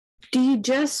Do you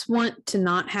just want to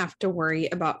not have to worry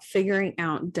about figuring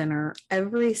out dinner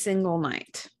every single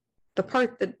night? The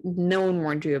part that no one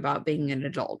warned you about being an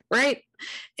adult, right?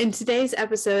 In today's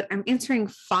episode, I'm answering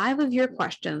 5 of your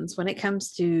questions when it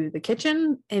comes to the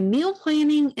kitchen and meal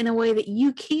planning in a way that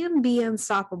you can be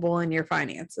unstoppable in your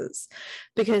finances.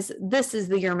 Because this is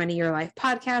the Your Money, Your Life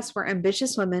podcast where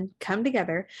ambitious women come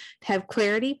together to have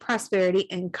clarity, prosperity,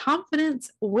 and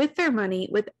confidence with their money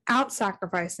without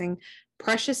sacrificing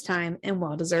precious time and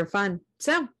well-deserved fun.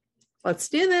 So let's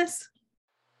do this.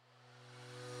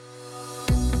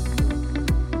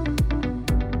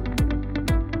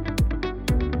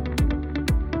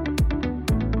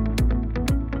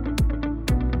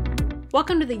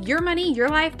 Welcome to the Your Money, Your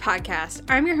Life podcast.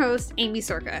 I'm your host, Amy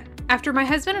Circa. After my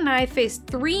husband and I faced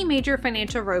 3 major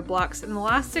financial roadblocks in the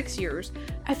last 6 years,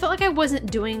 I felt like I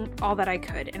wasn't doing all that I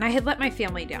could, and I had let my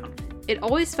family down. It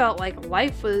always felt like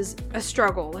life was a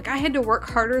struggle, like I had to work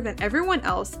harder than everyone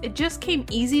else. It just came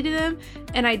easy to them,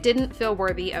 and I didn't feel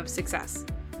worthy of success.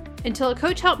 Until a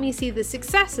coach helped me see the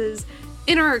successes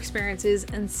in our experiences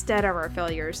instead of our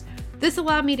failures. This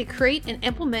allowed me to create and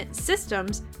implement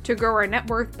systems to grow our net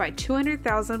worth by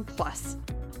 $200,000 plus,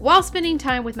 while spending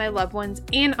time with my loved ones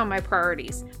and on my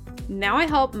priorities. Now I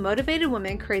help motivated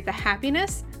women create the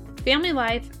happiness, family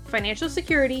life, financial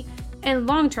security, and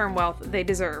long-term wealth they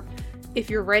deserve. If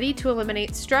you're ready to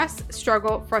eliminate stress,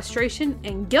 struggle, frustration,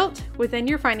 and guilt within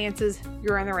your finances,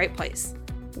 you're in the right place.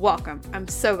 Welcome. I'm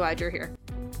so glad you're here.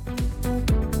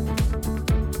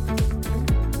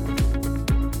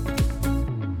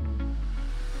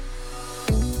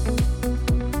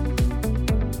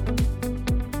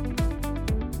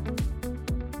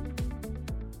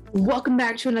 Welcome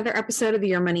back to another episode of the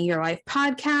Your Money, Your Life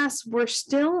podcast. We're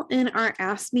still in our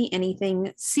Ask Me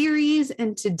Anything series,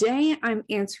 and today I'm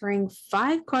answering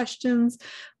 5 questions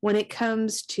when it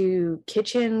comes to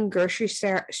kitchen, grocery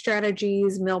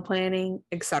strategies, meal planning,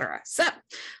 etc. So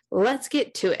let's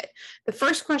get to it. The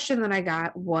first question that I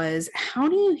got was, how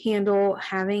do you handle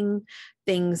having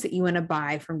things that you want to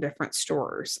buy from different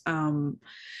stores?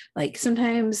 Like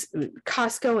sometimes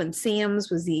Costco and Sam's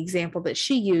was the example that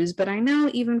she used, but I know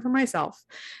even for myself,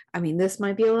 I mean, this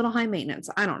might be a little high maintenance.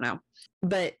 I don't know.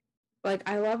 But like,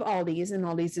 I love Aldi's and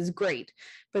Aldi's is great,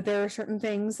 but there are certain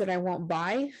things that I won't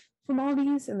buy from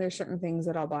Aldi's and there's certain things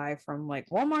that I'll buy from like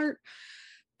Walmart.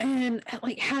 And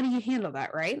like, how do you handle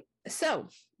that, right? So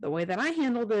the way that I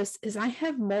handle this is I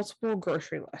have multiple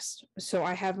grocery lists. So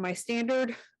I have my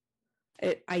standard,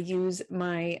 I use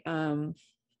my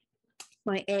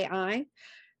AI,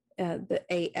 the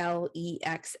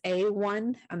Alexa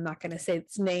one. I'm not going to say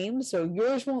its name, so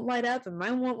yours won't light up and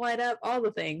mine won't light up, all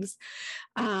the things.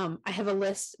 I have a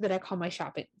list that I call my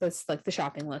shopping. That's like the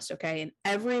shopping list, okay? And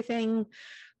everything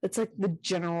that's like the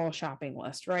general shopping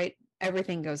list, right?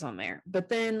 Everything goes on there. But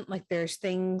then like there's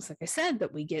things, like I said,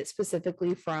 that we get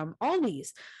specifically from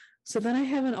Aldi's. So then I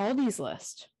have an Aldi's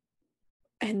list.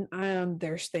 And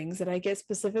there's things that I get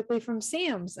specifically from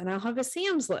Sam's, and I'll have a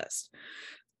Sam's list.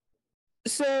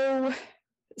 So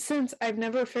since I've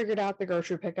never figured out the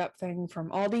grocery pickup thing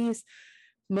from Aldi's,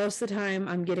 most of the time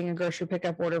I'm getting a grocery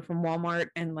pickup order from Walmart.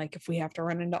 And like if we have to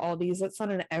run into Aldi's, that's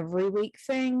not an every week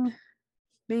thing,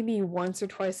 maybe once or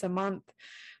twice a month.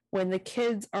 When the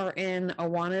kids are in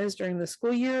Awanas during the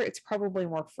school year, it's probably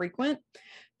more frequent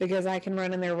because I can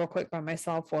run in there real quick by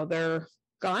myself while they're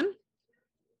gone.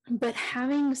 But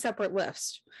having separate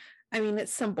lists, I mean,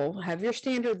 it's simple. Have your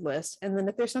standard list. And then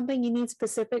if there's something you need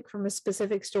specific from a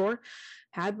specific store,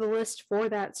 have the list for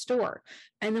that store.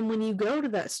 And then when you go to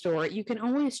that store, you can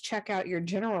always check out your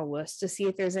general list to see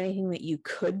if there's anything that you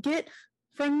could get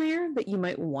from there that you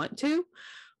might want to.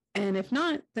 And if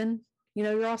not, then,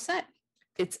 you're all set.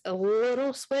 It's a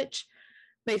little switch,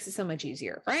 makes it so much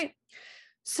easier, right?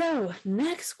 So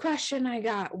next question I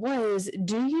got was,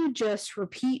 do you just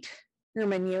repeat your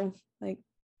menu,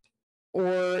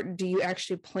 or do you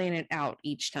actually plan it out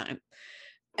each time?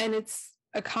 And it's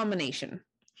a combination.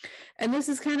 And this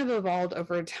has kind of evolved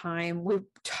over time. We're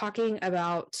talking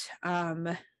about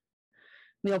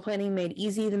Meal Planning Made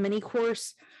Easy, the mini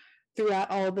course, throughout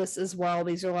all of this as well.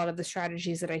 These are a lot of the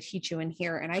strategies that I teach you in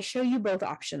here, and I show you both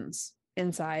options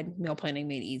inside Meal Planning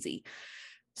Made Easy.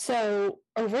 So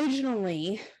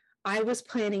originally, I was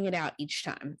planning it out each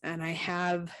time, and I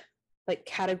have like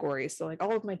categories. So like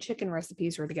all of my chicken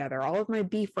recipes were together, all of my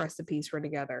beef recipes were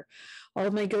together, all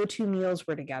of my go-to meals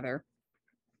were together.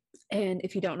 And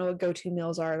if you don't know what go-to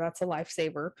meals are, that's a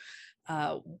lifesaver.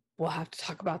 We'll have to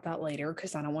talk about that later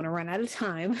because I don't want to run out of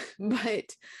time.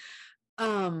 But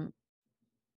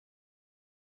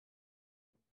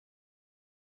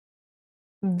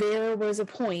there was a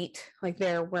point like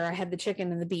there where I had the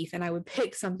chicken and the beef, and I would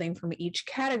pick something from each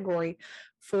category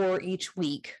for each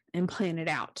week and plan it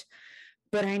out.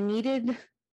 But I needed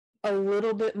a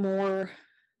little bit more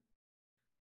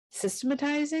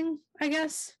systematizing, I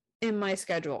guess, in my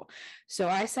schedule. So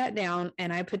I sat down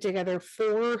and I put together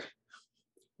 4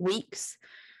 weeks.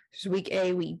 There's week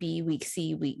A, week B, week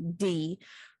C, week D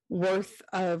worth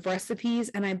of recipes.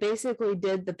 And I basically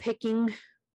did the picking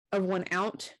of one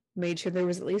out, made sure there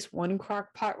was at least one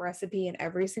crock pot recipe in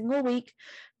every single week,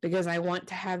 because I want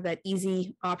to have that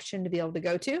easy option to be able to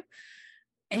go to,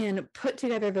 and put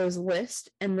together those lists.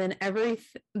 And then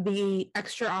the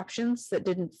extra options that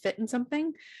didn't fit in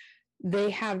something, they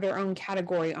have their own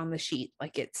category on the sheet.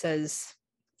 Like it says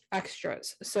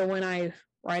extras. So when I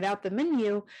write out the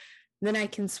menu, then I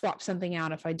can swap something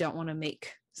out if I don't want to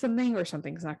make something or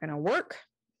something's not going to work.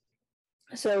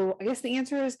 So I guess the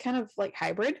answer is kind of like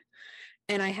hybrid.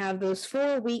 And I have those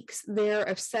 4 weeks there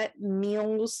of set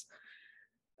meals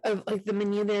of like the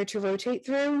menu there to rotate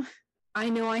through. I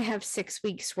know I have 6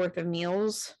 weeks worth of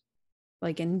meals,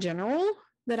 like in general,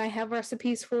 that I have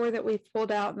recipes for that we've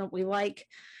pulled out and that we like.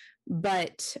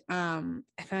 But I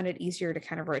found it easier to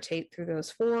kind of rotate through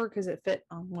those 4 because it fit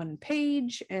on one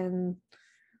page, and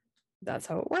that's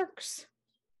how it works.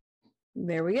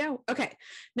 There we go. Okay.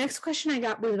 Next question I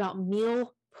got was about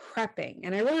meal prepping.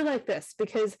 And I really like this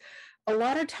because a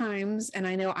lot of times, and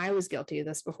I know I was guilty of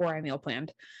this before I meal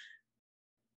planned,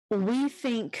 we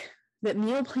think that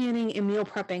meal planning and meal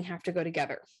prepping have to go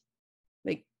together.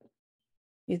 Like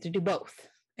you have to do both,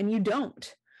 and you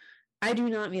don't. I do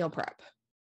not meal prep.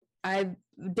 I've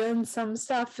done some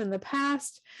stuff in the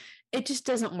past. It just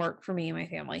doesn't work for me and my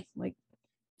family. Like,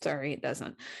 sorry, it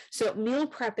doesn't. So meal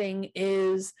prepping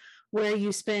is where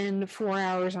you spend 4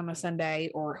 hours on a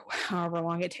Sunday or however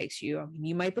long it takes you. I mean,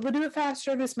 you might be able to do it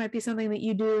faster. This might be something that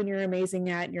you do and you're amazing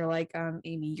at, and you're like,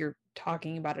 Amy, you're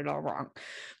talking about it all wrong.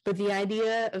 But the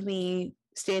idea of me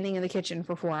standing in the kitchen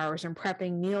for 4 hours and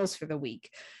prepping meals for the week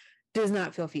does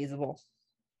not feel feasible.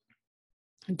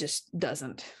 It just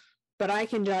doesn't. But I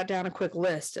can jot down a quick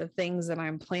list of things that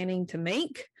I'm planning to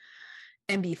make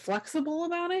and be flexible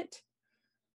about it.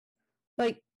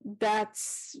 Like,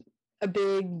 that's a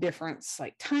big difference,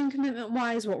 like time commitment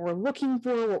wise, what we're looking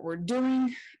for, what we're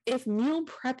doing. If meal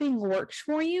prepping works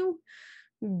for you,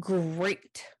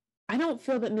 great. I don't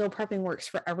feel that meal prepping works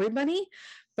for everybody,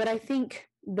 but I think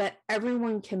that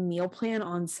everyone can meal plan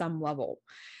on some level.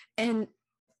 And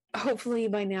hopefully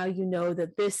by now you know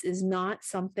that this is not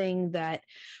something that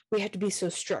we have to be so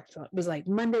strict. It was like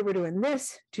Monday we're doing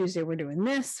this, Tuesday we're doing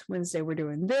this, Wednesday we're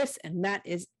doing this, and that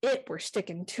is it. We're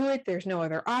sticking to it. There's no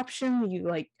other option. You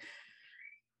like,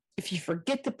 if you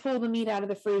forget to pull the meat out of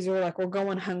the freezer, like we're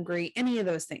going hungry, any of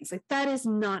those things, like that is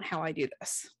not how I do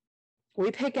this. We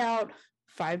pick out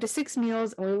 5 to 6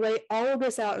 meals and we lay all of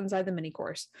this out inside the mini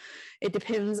course. It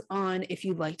depends on if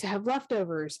you'd like to have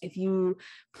leftovers, if you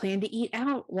plan to eat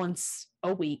out once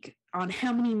a week, on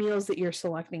how many meals that you're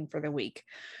selecting for the week.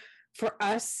 For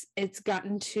us, it's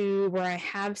gotten to where I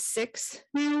have 6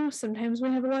 now. Sometimes we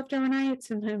have a leftover night,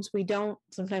 sometimes we don't.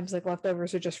 Sometimes like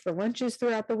leftovers are just for lunches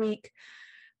throughout the week.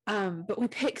 But we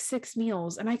pick 6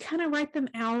 meals and I kind of write them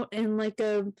out in like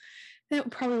that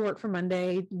would probably work for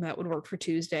Monday, that would work for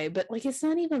Tuesday, but like it's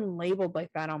not even labeled like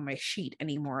that on my sheet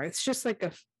anymore. It's just like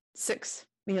a 6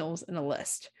 meals in a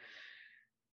list.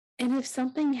 And if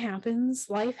something happens,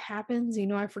 life happens,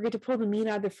 I forget to pull the meat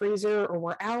out of the freezer, or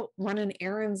we're out running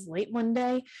errands late one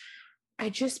day, I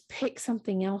just pick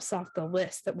something else off the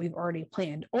list that we've already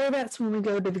planned. Or that's when we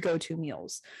go to the go-to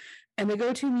meals. And the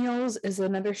go-to meals is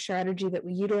another strategy that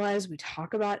we utilize. We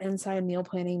talk about inside Meal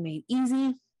Planning Made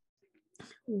Easy.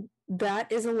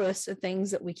 That is a list of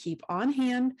things that we keep on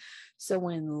hand. So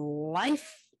when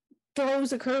life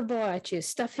throws a curveball at you,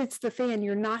 stuff hits the fan,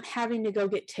 you're not having to go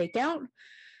get takeout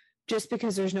just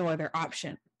because there's no other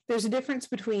option. There's a difference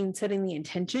between setting the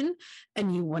intention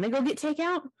and you want to go get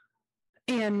takeout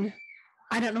and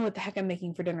I don't know what the heck I'm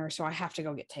making for dinner, so I have to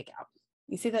go get takeout.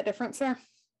 You see that difference there?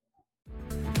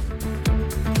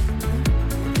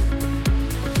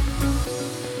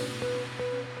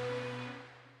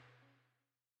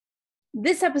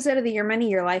 This episode of the Your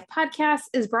Money, Your Life podcast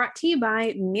is brought to you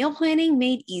by Meal Planning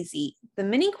Made Easy, the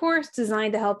mini course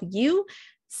designed to help you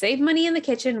save money in the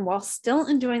kitchen while still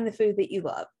enjoying the food that you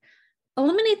love.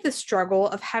 Eliminate the struggle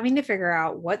of having to figure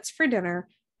out what's for dinner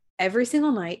every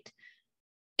single night.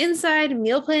 Inside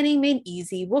Meal Planning Made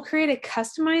Easy, we'll create a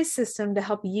customized system to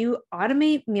help you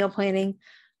automate meal planning,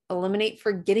 eliminate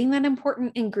forgetting that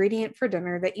important ingredient for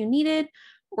dinner that you needed,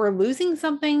 or losing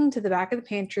something to the back of the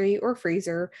pantry or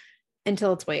freezer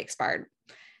until it's way expired.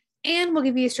 And we'll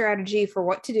give you a strategy for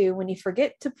what to do when you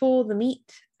forget to pull the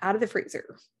meat out of the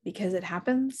freezer, because it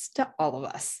happens to all of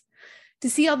us. To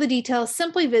see all the details,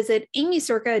 simply visit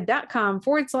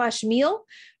amycirca.com/meal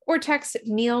or text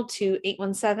meal to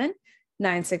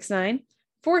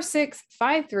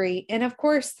 817-969-4653. And of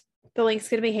course, the link's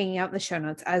going to be hanging out in the show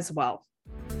notes as well.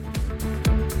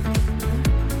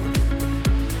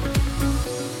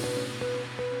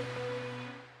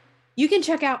 You can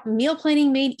check out Meal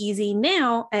Planning Made Easy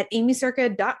now at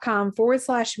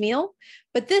amycirca.com/meal.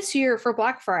 But this year for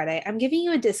Black Friday, I'm giving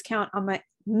you a discount on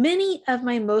many of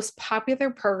my most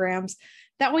popular programs.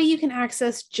 That way you can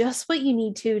access just what you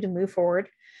need to move forward.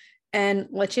 And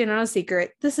let you in on a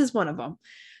secret, this is one of them.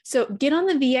 So get on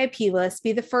the VIP list,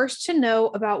 be the first to know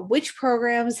about which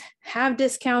programs have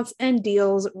discounts and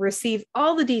deals, receive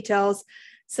all the details.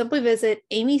 Simply visit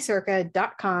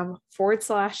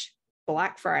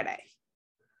amycirca.com/Black Friday.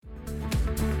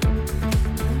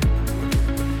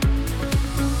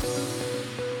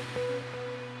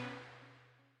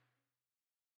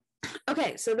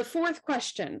 Okay, so the fourth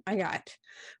question I got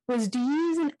was, do you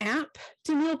use an app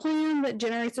to meal plan that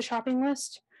generates a shopping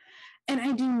list? And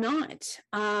I do not.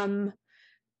 I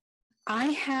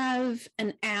have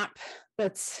an app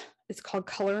it's called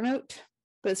Color Note,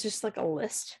 but it's just like a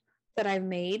list that I've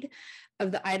made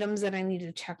of the items that I need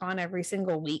to check on every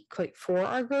single week, like for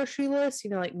our grocery list,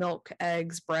 like milk,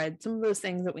 eggs, bread, some of those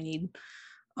things that we need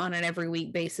on an every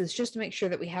week basis, just to make sure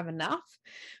that we have enough.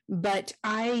 But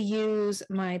I use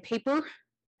my paper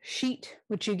sheet,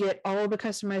 which you get all the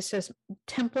customized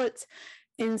templates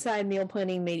inside Meal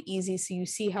Planning Made Easy. So you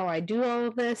see how I do all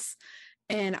of this.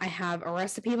 And I have a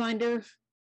recipe binder,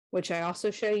 which I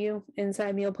also show you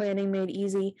inside Meal Planning Made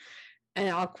Easy. And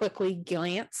I'll quickly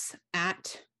glance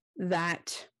at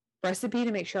that recipe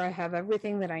to make sure I have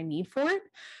everything that I need for it.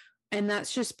 And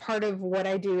that's just part of what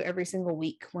I do every single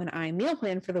week when I meal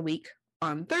plan for the week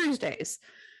on Thursdays.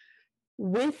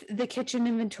 With the kitchen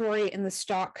inventory and the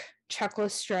stock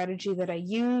checklist strategy that I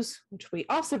use, which we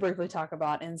also briefly talk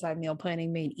about inside Meal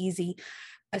Planning Made Easy,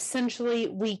 essentially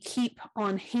we keep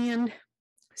on hand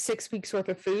 6 weeks worth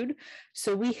of food.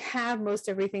 So we have most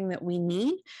everything that we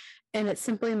need. And it's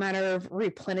simply a matter of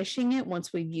replenishing it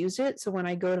once we've used it. So when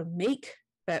I go to make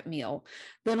that meal,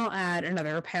 then I'll add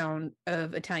another pound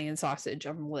of Italian sausage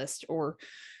on the list, or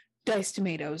diced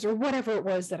tomatoes, or whatever it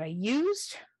was that I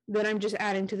used, that I'm just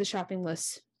adding to the shopping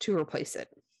list to replace it.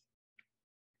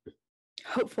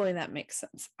 Hopefully that makes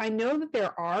sense. I know that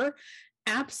there are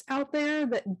apps out there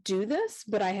that do this,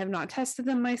 but I have not tested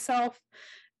them myself.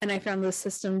 And I found this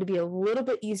system to be a little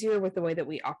bit easier with the way that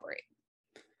we operate.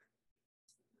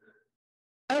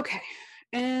 Okay,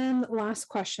 and last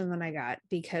question that I got,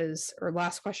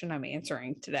 last question I'm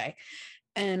answering today,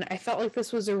 and I felt like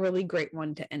this was a really great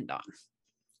one to end on.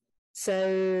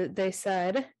 So they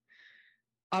said,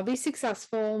 I'll be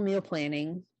successful meal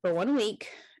planning for 1 week,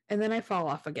 and then I fall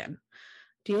off again.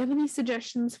 Do you have any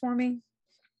suggestions for me?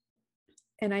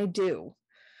 And I do,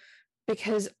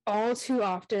 because all too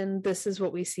often, this is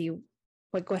what we see,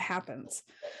 like what happens.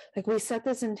 Like we set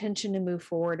this intention to move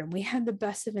forward and we had the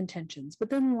best of intentions, but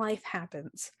then life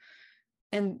happens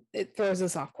and it throws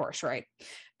us off course, right?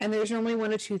 And there's normally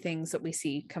one or two things that we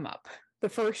see come up. The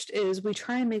first is we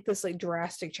try and make this like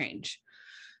drastic change.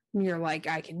 And you're like,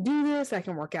 I can do this. I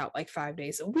can work out like 5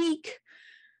 days a week.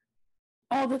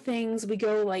 All the things, we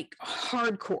go like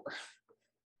hardcore.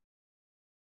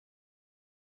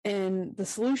 And the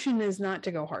solution is not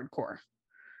to go hardcore.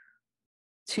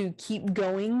 To keep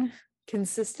going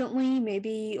consistently.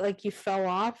 Maybe like you fell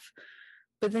off,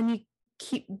 but then you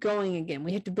keep going again.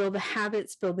 We have to build the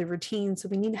habits, build the routine. So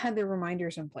we need to have the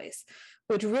reminders in place,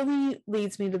 which really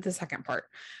leads me to the second part.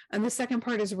 And the second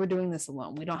part is we're doing this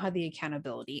alone. We don't have the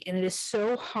accountability. And it is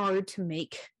so hard to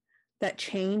make that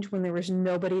change when there is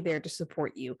nobody there to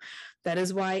support you. That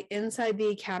is why inside the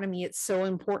academy, it's so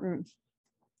important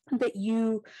that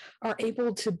you are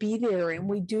able to be there and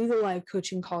we do the live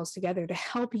coaching calls together to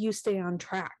help you stay on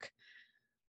track,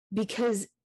 because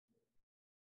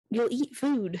you'll eat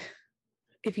food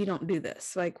if you don't do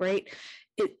this. Like, right?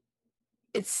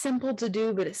 It's simple to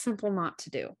do, but it's simple not to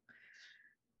do.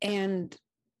 And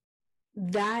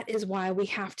that is why we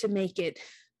have to make it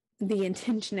the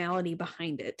intentionality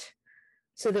behind it,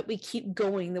 so that we keep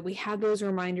going, that we have those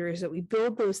reminders, that we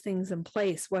build those things in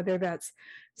place, whether that's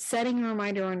setting a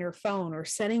reminder on your phone or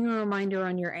setting a reminder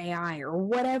on your AI or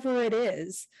whatever it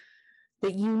is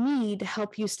that you need to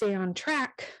help you stay on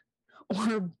track,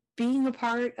 or being a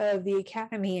part of the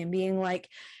academy and being like,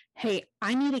 hey,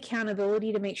 I need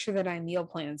accountability to make sure that I meal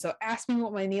plan. So ask me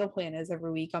what my meal plan is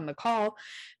every week on the call.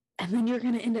 And then you're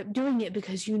going to end up doing it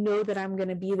because you know that I'm going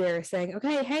to be there saying,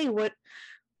 okay, hey, what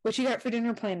you got for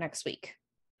dinner planned next week?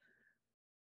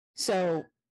 So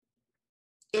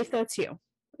if that's you,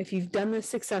 if you've done this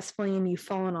successfully and you've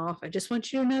fallen off, I just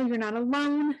want you to know you're not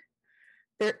alone.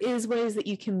 There is ways that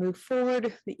you can move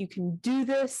forward, that you can do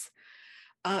this.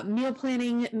 Meal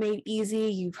planning made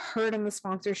easy. You've heard in the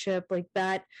sponsorship, like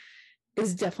that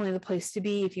is definitely the place to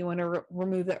be if you want to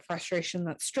remove that frustration,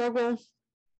 that struggle.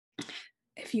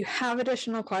 If you have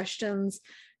additional questions,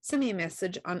 send me a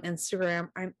message on Instagram.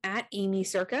 I'm at Amy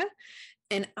Circa,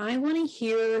 and I want to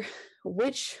hear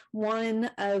which one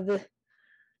of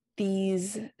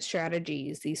these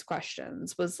strategies, these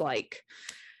questions was like,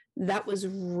 that was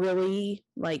really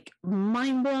like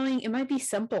mind-blowing. It might be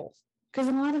simple, because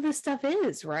a lot of this stuff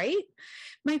is, right?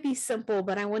 Might be simple,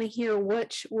 but I want to hear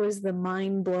which was the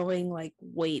mind-blowing, like,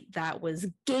 wait, that was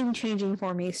game-changing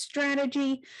for me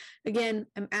strategy. Again,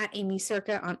 I'm at Amy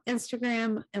Circa on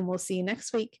Instagram, and we'll see you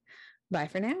next week. Bye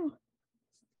for now.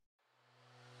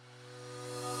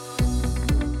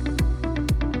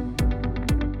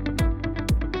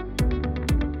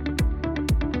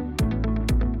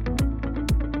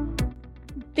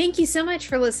 Thank you so much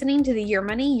for listening to the Your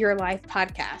Money, Your Life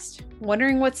podcast.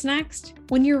 Wondering what's next?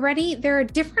 When you're ready, there are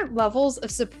different levels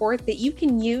of support that you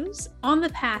can use on the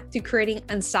path to creating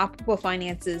unstoppable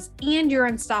finances and your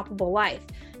unstoppable life.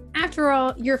 After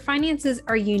all, your finances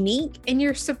are unique and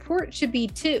your support should be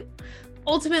too.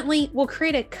 Ultimately, we'll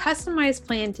create a customized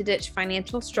plan to ditch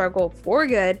financial struggle for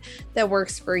good that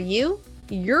works for you,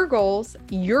 your goals,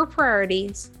 your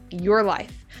priorities, your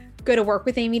life. Go to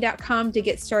workwithamy.com to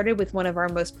get started with one of our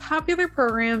most popular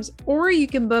programs, or you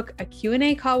can book a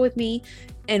Q&A call with me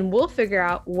and we'll figure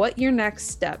out what your next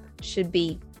step should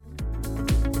be.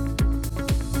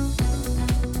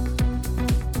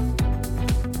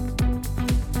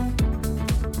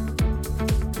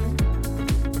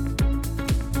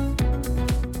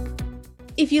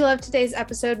 If you loved today's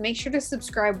episode, make sure to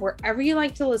subscribe wherever you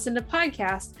like to listen to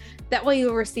podcasts. That way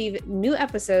you'll receive new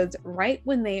episodes right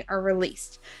when they are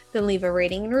released. Then leave a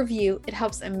rating and review. It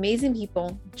helps amazing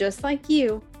people just like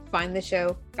you find the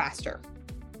show faster.